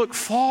so we look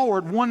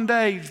forward one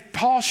day.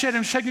 Paul said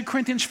in 2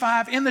 Corinthians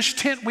 5, in this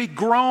tent we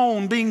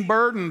groan, being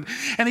burdened.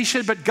 And he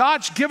said, but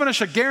God's given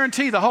us a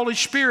guarantee, the Holy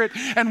Spirit.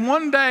 And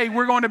one day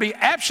we're going to be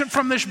absent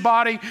from this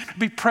body to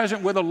be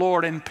present with the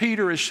Lord. And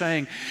Peter is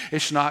saying,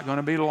 it's not going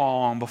to be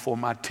long before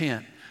my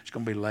tent is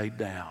going to be laid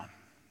down.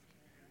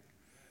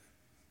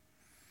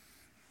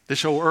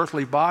 This old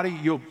earthly body,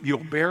 you'll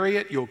bury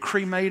it, you'll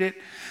cremate it,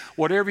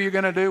 whatever you're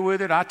going to do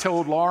with it. I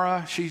told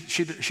Laura,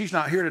 she's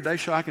not here today,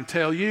 so I can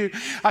tell you.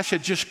 I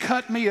said, just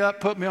cut me up,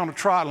 put me on a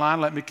trot line,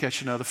 let me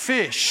catch another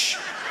fish.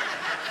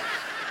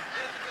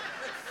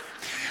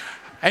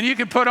 And you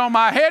can put on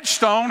my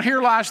headstone,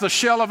 here lies the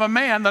shell of a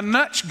man, the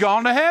nut's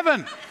gone to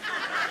heaven.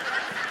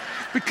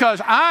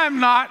 Because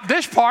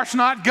this part's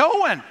not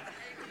going.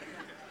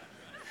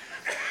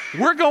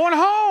 We're going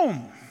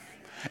home.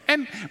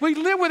 And we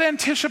live with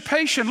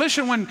anticipation.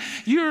 Listen, when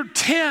your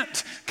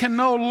tent can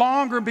no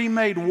longer be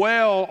made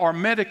well or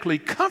medically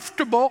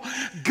comfortable,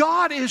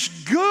 God is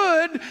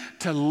good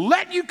to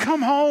let you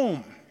come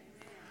home.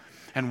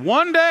 And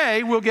one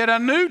day we'll get a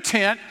new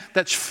tent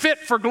that's fit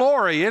for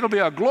glory. It'll be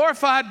a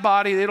glorified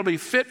body. It'll be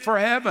fit for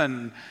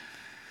heaven.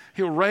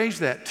 He'll raise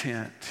that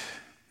tent.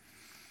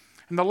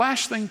 And the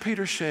last thing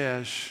Peter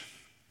says,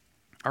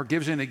 or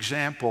gives an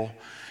example,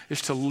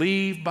 is to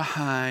leave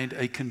behind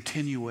a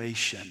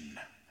continuation.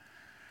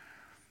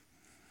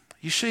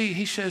 You see,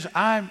 he says,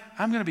 I'm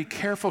going to be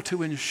careful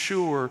to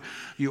ensure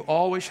you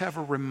always have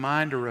a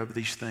reminder of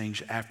these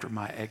things after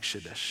my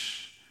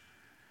exodus.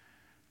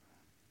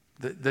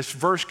 This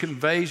verse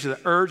conveys the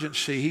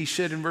urgency. He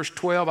said in verse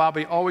 12, I'll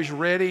be always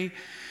ready.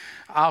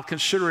 I'll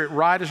consider it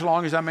right as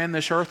long as I'm in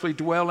this earthly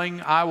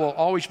dwelling. I will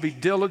always be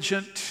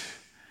diligent.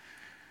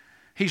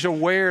 He's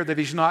aware that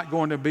he's not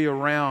going to be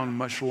around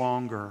much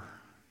longer.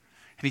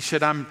 And he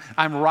said, I'm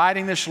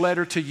writing this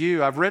letter to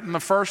you. I've written the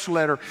first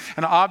letter,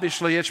 and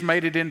obviously it's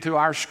made it into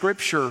our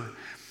scripture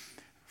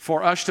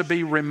for us to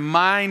be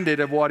reminded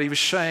of what he was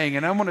saying.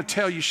 And I'm going to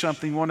tell you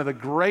something. One of the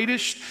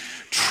greatest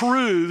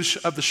truths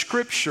of the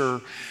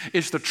scripture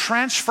is the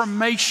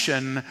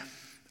transformation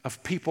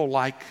of people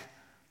like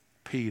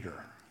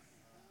Peter.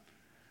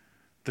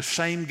 The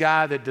same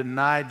guy that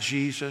denied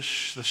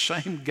Jesus, the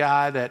same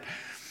guy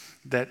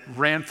that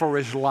ran for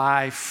his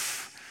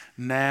life,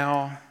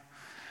 now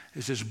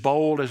is as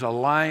bold as a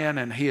lion,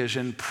 and he is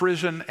in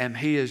prison, and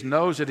he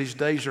knows that his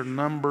days are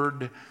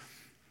numbered.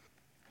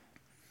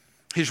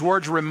 His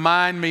words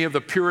remind me of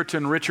the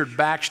Puritan Richard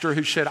Baxter,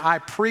 who said, I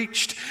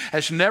preached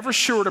as never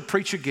sure to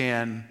preach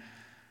again,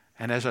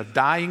 and as a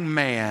dying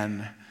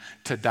man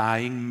to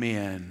dying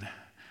men.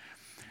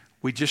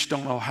 We just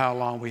don't know how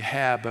long we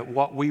have, but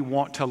what we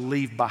want to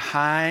leave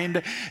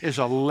behind is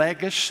a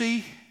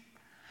legacy.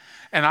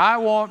 And I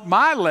want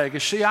my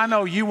legacy. I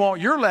know you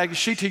want your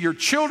legacy to your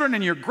children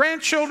and your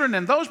grandchildren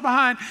and those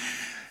behind.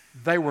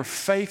 They were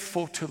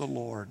faithful to the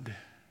Lord.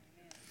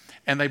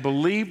 And they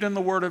believed in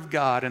the Word of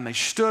God, and they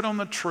stood on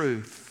the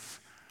truth.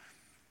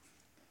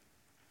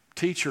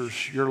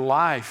 Teachers, your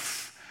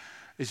life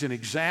is an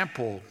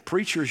example.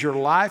 Preachers, your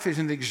life is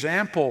an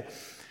example.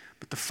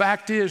 But the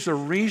fact is, the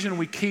reason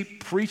we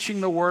keep preaching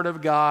the Word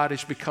of God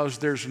is because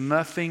there's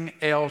nothing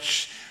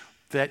else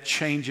that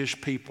changes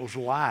people's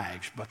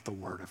lives but the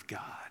Word of God.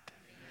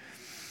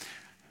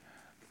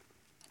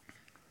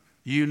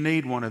 You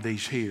need one of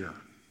these here.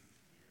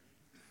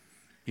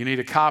 You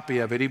need a copy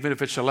of it. Even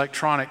if it's an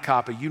electronic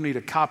copy, you need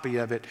a copy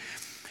of it.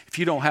 If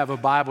you don't have a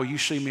Bible, you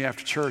see me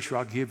after church, or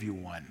I'll give you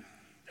one.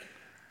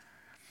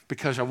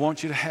 Because I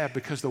want you to have,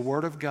 because the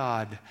Word of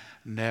God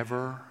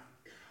never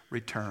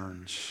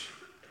returns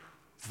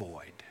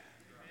void.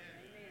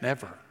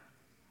 Never.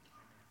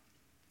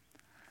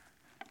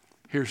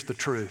 Here's the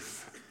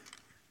truth.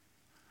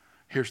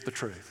 Here's the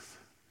truth.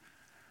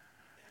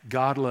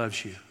 God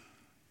loves you.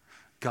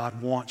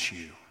 God wants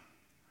you.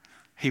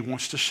 He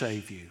wants to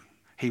save you.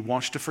 He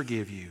wants to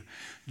forgive you.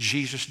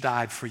 Jesus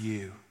died for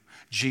you.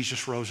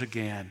 Jesus rose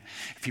again.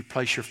 If you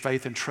place your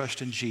faith and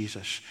trust in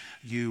Jesus,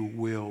 you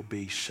will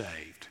be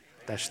saved.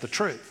 That's the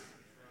truth.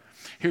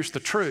 Here's the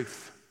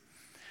truth.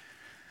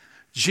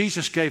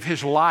 Jesus gave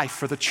his life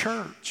for the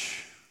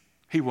church.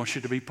 He wants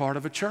you to be part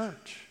of a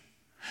church.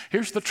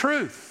 Here's the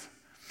truth.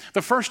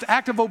 The first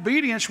act of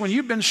obedience when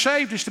you've been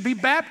saved is to be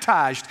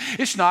baptized.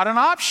 It's not an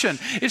option.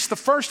 It's the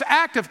first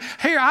act of,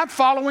 here, I'm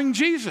following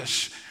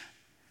Jesus.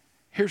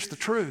 Here's the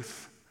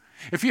truth.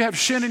 If you have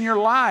sin in your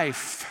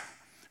life,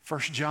 1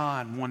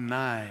 John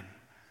 1:9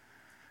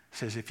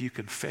 says, if you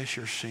confess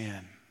your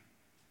sin,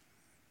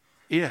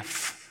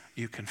 if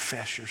you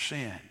confess your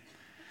sin,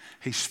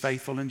 he's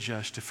faithful and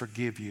just to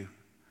forgive you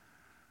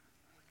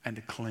and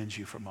to cleanse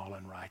you from all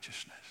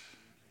unrighteousness.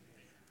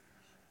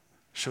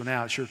 So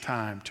now it's your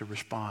time to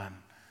respond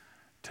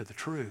to the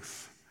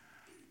truth.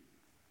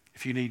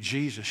 If you need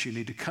Jesus, you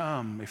need to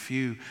come. If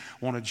you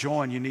want to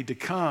join, you need to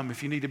come.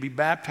 If you need to be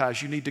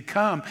baptized, you need to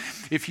come.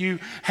 If you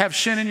have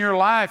sin in your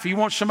life, you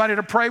want somebody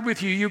to pray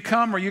with you, you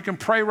come, or you can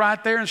pray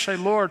right there and say,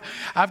 Lord,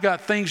 I've got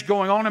things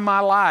going on in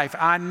my life.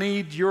 I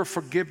need your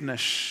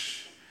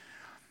forgiveness.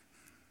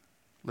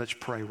 Let's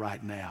pray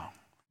right now.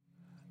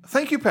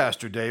 Thank you,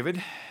 Pastor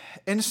David.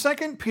 In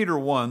 2 Peter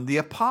 1, the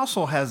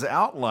apostle has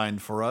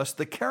outlined for us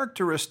the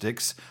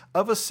characteristics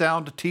of a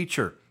sound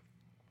teacher.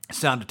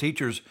 Sound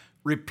teachers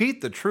repeat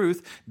the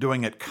truth,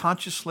 doing it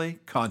consciously,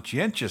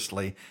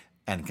 conscientiously,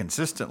 and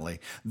consistently.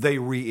 They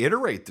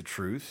reiterate the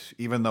truth,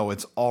 even though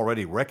it's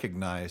already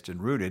recognized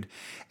and rooted.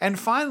 And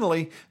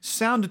finally,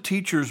 sound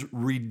teachers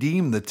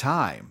redeem the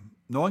time,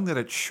 knowing that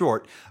it's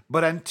short,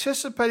 but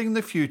anticipating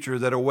the future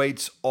that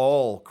awaits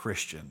all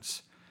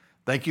Christians.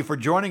 Thank you for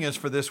joining us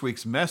for this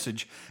week's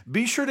message.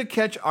 Be sure to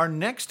catch our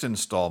next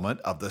installment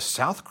of the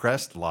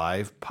Southcrest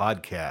Live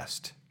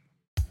podcast.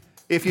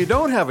 If you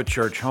don't have a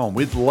church home,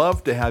 we'd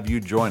love to have you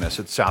join us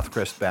at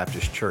Southcrest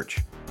Baptist Church.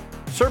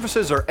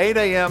 Services are 8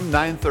 a.m.,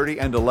 9:30,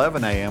 and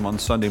 11 a.m. on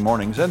Sunday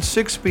mornings and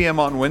 6 p.m.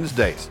 on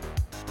Wednesdays.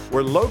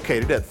 We're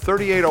located at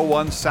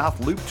 3801 South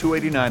Loop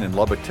 289 in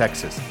Lubbock,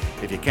 Texas.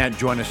 If you can't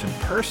join us in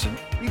person,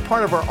 be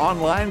part of our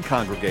online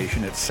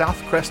congregation at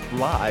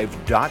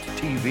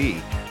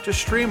southcrestlive.tv to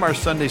stream our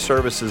Sunday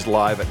services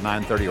live at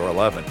 9:30 or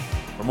 11.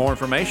 For more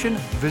information,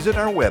 visit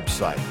our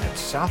website at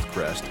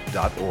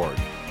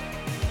southcrest.org.